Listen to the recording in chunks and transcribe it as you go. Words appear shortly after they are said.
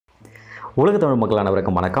உலக தமிழ் மக்கள்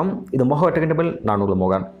அனைவருக்கும் வணக்கம். இது mohatechintamil, நான் உங்கள்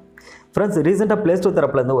மோகன். ஃப்ரெண்ட்ஸ், ரீசெண்டாக ப்ளே ஸ்டோர்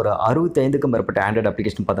தரப்புலேருந்து ஒரு 65க்கும் மேற்பட்ட ஆண்ட்ராய்டு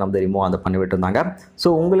அப்ளிகேஷன் பார்த்தா தெரியுமோ அதை பண்ணிவிட்டு இருந்தாங்க. ஸோ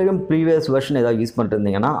உங்களுக்கும் ப்ரீவியஸ் வெர்ஷன் ஏதாவது யூஸ் பண்ணிட்டு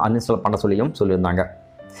இருந்தீங்கன்னா அன்இன்ஸ்டால் பண்ண சொல்லியிருந்தாங்க.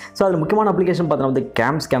 ஸோ அதில் முக்கியமான அப்ளிகேஷன் பார்த்தீங்கன்னா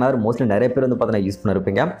கேம் ஸ்கேனர் மோஸ்ட்லி நிறைய பேர் பார்த்தீங்கன்னா யூஸ்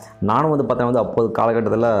பண்ணியிருப்பீங்க. நானும் பார்த்தீங்கன்னா அப்போது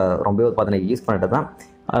காலகட்டத்தில் ரொம்பவே பார்த்தீங்கன்னா யூஸ் பண்ணிட்டு தான்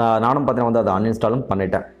நானும் பார்த்தீங்கன்னா அதை அன்இன்ஸ்டாலும்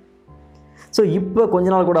பண்ணிட்டேன். ஸோ இப்போ கொஞ்ச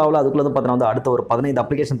நாள் கூட ஆகல, அதுக்குள்ளே பார்த்தீங்கன்னா அடுத்த ஒரு 15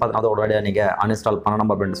 அப்ளிகேஷன் பார்த்தீங்கன்னா உடனடியாக நீங்கள் அன்இன்ஸ்டால்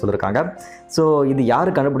பண்ணணும் அப்படின்னு சொல்லியிருக்காங்க. ஸோ இது யார்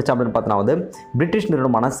கண்டுபிடிச்சா அப்படின்னு பார்த்தீங்கன்னா பிரிட்டிஷ்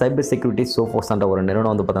நிறுவனமான சைபர் செக்யூரிட்டி சோஃபோர்ஸ் என்ற ஒரு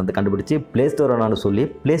நிறுவனம் பார்த்தீங்கன்னா கண்டுபிடிச்சி ப்ளே ஸ்டோர்னு சொல்லி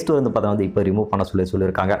ப்ளே ஸ்டோர் பார்த்தீங்கன்னா இப்போ ரிமூவ் பண்ண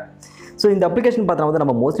சொல்லியிருக்காங்க. ஸோ இந்த அப்ளிகேஷன் பார்த்தீங்கன்னா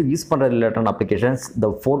நம்ம மோஸ்ட்லி யூஸ் பண்ணுற ரிலேட்டடான அப்ளிகேஷன்ஸ், இந்த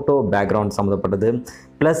ஃபோட்டோ பேக்ரவுண்ட் சம்மந்தப்பட்டது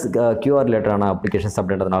ப்ளஸ் QR ரிலேட்டடான அப்ளிகேஷன்ஸ்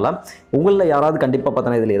அப்படின்றதுனால உங்களில் யாராவது கண்டிப்பாக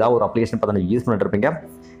பார்த்தீங்கன்னா இதில் ஏதாவது ஒரு அப்ளிகேஷன் பார்த்தீங்கன்னா யூஸ் பண்ணிட்டு இருப்பீங்க.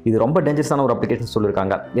 இது ரொம்ப டேஞ்சரஸான ஒரு அப்ளிகேஷன்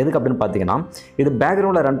சொல்லியிருக்காங்க. எதுக்கு அப்படின்னு பார்த்தீங்கன்னா இது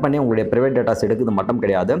பேக்ரவுண்டில் ரன் பண்ணி உங்களுடைய ப்ரைவேட் டேட்டாஸ் எடுக்கிறது மட்டும்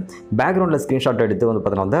கிடையாது, பேக்ரவுண்டில் ஸ்க்ரீன்ஷாட் எடுத்து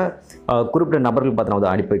பார்த்தீங்கன்னா குறிப்பிட்ட நபர்கள்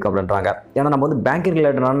பார்த்தீங்கன்னா அனுப்பி வைக்கும் அப்படின்றாங்க. ஏன்னா நம்ம பேங்கிங்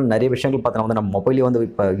ரிலேட்டடான நிறைய விஷயங்கள் பார்த்தீங்கன்னா நம்ம மொபைலே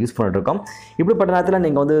இப்போ யூஸ் பண்ணிட்டு இருக்கோம். இப்படிப்பட்ட நேரத்தில்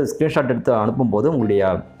நீங்கள் ஸ்க்ரீன்ஷாட் எடுத்து அனுப்பும்போது உங்களுடைய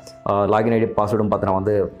லாகின் ஐடி பாஸ்வேர்டும்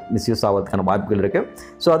பார்த்தீங்கன்னா மிஸ்யூஸ் ஆகிறதுக்கான வாய்ப்புகள் இருக்குது.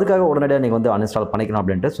 ஸோ அதுக்காக உடனடியாக நீங்கள் அன்இன்ஸ்டால் பண்ணிக்கணும்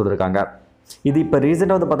அப்படின்ட்டு சொல்லியிருக்காங்க. இது இப்போ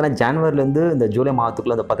ரீசெண்டாக பார்த்தீங்கன்னா ஜனவரிலேருந்து இந்த ஜூலை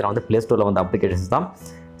மாதத்துக்குள்ளே பார்த்தீங்கன்னா ப்ளே ஸ்டோரில் அப்ளிகேஷன்ஸ் தான்.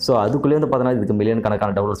 ஸோ அதுக்குள்ளேயே பார்த்தீங்கன்னா இதுக்கு மில்லியன்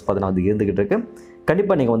கணக்கான டவுன்லோட்ஸ் பார்த்தீங்கன்னா இருந்துகிட்டு இருக்குது.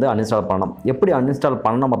 கண்டிப்பாக நீங்கள் அன்இன்ஸ்டால் பண்ணணும். எப்படி அன்இன்ஸ்டால்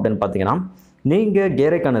பண்ணணும் அப்படின்னு பார்த்தீங்கன்னா நீங்கள்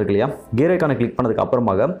கேர் ஐக்கான் இருக்கு இல்லையா, கேர் ஐக்கானை கிளிக் பண்ணதுக்கு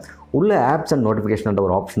அப்புறமாக உள்ள ஆப்ஸ் அண்ட் நோட்டிஃபிகேஷன்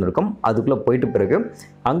ஒரு ஆப்ஷன் இருக்கும். அதுக்குள்ளே போயிட்டு பிறகு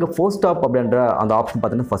அங்கே ஃபோர் ஸ்டாப் அப்படின்ற அந்த ஆப்ஷன்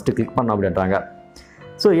பார்த்தீங்கன்னா ஃபஸ்ட்டு கிளிக் பண்ணணும் அப்படின்றாங்க.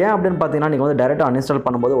 ஸோ ஏன் அப்படின்னு பார்த்தீங்கன்னா நீங்கள் டேரெக்டாக அன்இன்ஸ்டால்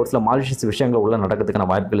பண்ணும்போது ஒரு சில மாலிஷியஸ் விஷயங்கள் உள்ள நடக்கிறதுக்கான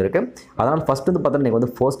வாய்ப்புகள் இருக்குது. அதனால் ஃபஸ்ட்டு பார்த்தீங்கன்னா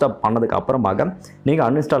நீங்கள் ஃபோர் ஸ்டாப் பண்ணதுக்கு அப்புறமாக நீங்கள்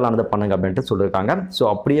அன்இன்ஸ்டால் ஆனது பண்ணுங்க அப்படின்ட்டு சொல்லியிருக்காங்க. ஸோ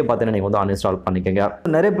அப்படியே பார்த்தீங்கன்னா நீங்கள் அன்இன்ஸ்டால் பண்ணிக்கோங்க.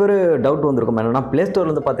 நிறைய பேர் டவுட் வந்திருக்கும், என்னன்னா ப்ளே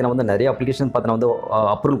ஸ்டோர்லேருந்து பார்த்தீங்கன்னா நிறைய அப்ளிகேஷன் பார்த்தீங்கன்னா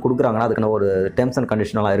அப்ரூவல் கொடுக்குறாங்கன்னா அதுக்கான ஒரு டேர்ம்ஸ் அண்ட்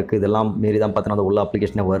கண்டிஷனெலாம் இருக்குது, இதெல்லாம் மீறி தான் பார்த்தீங்கன்னா உள்ள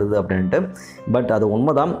அப்ளிகேஷனே வருது அப்படின்ட்டு. பட் அது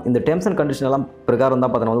உண்மை தான். இந்த டேர்ம்ஸ் அண்ட் கண்டிஷன் எல்லாம் பிரகாரம்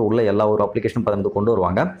தான் பார்த்தீங்கன்னா உள்ள எல்லா ஒரு அப்ளிகேஷன் பார்த்தீங்கன்னா கொண்டு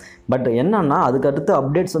வருவாங்க. பட் என்னன்னா அதுக்கு அடுத்து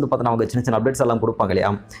அப்டேட்ஸ் பார்த்தீங்கன்னா அவங்க சின்ன சின்ன அப்டேட்ஸ் எல்லாம் கொடுப்பாங்க இல்லையா,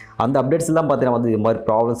 அந்த அப்டேட்ஸ் எல்லாம் பார்த்தீங்கன்னா இது மாதிரி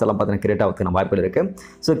ப்ராப்ளம்ஸ் எல்லாம் பார்த்தீங்கன்னா கிரியேட் ஆகிறதுக்கு வாய்ப்புகள் இருக்குது.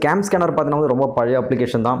 ஸோ கேம் ஸ்கேனர் பார்த்தீங்கன்னா ரொம்ப பழைய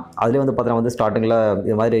அப்ளிகேஷன் தான். அதுலேயே பார்த்தீங்கன்னா ஸ்டார்டிங்கில்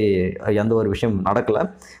இது மாதிரி எந்த ஒரு விஷயம் நடக்கலை.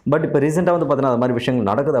 பட் இப்போ ரீசெண்டாக பார்த்தீங்கன்னா அது மாதிரி விஷயங்கள்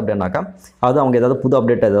நடக்குது அப்படின்னாக்கா அது அவங்க ஏதாவது புது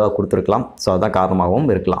அப்டேட் ஏதாவது கொடுத்துருக்கலாம். ஸோ அதுதான்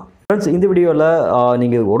காரணமாகவும் இருக்கலாம். ஃப்ரெண்ட்ஸ், இந்த வீடியோவில்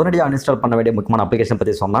நீங்கள் உடனடியாக அன்இன்ஸ்டால் பண்ண வேண்டிய முக்கியமான அப்ளிகேஷன்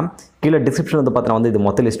பற்றி சொன்னால் கீழே டிஸ்கிரிப்ஷன் பார்த்தீங்கன்னா இது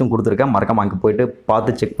மொத்த லிஸ்ட்டும் கொடுத்துருக்கேன். மறக்காம அங்கே போயிட்டு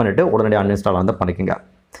பார்த்து செக் பண்ணிவிட்டு உடனடியாக அன்இன்ஸ்டால் பண்ணிக்கோங்க.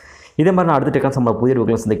 இதே மாதிரி நான் அடுத்த டெக்கான சம்பளம் புதிய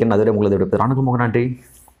வீடியோக்களை சந்திக்கிறேன். அதுவரை உங்களது விடுப்பது நான் மோகன். நன்றி,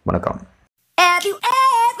 வணக்கம். Have you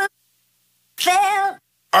ever felt?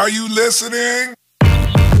 Are you listening?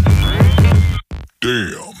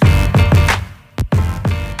 Damn.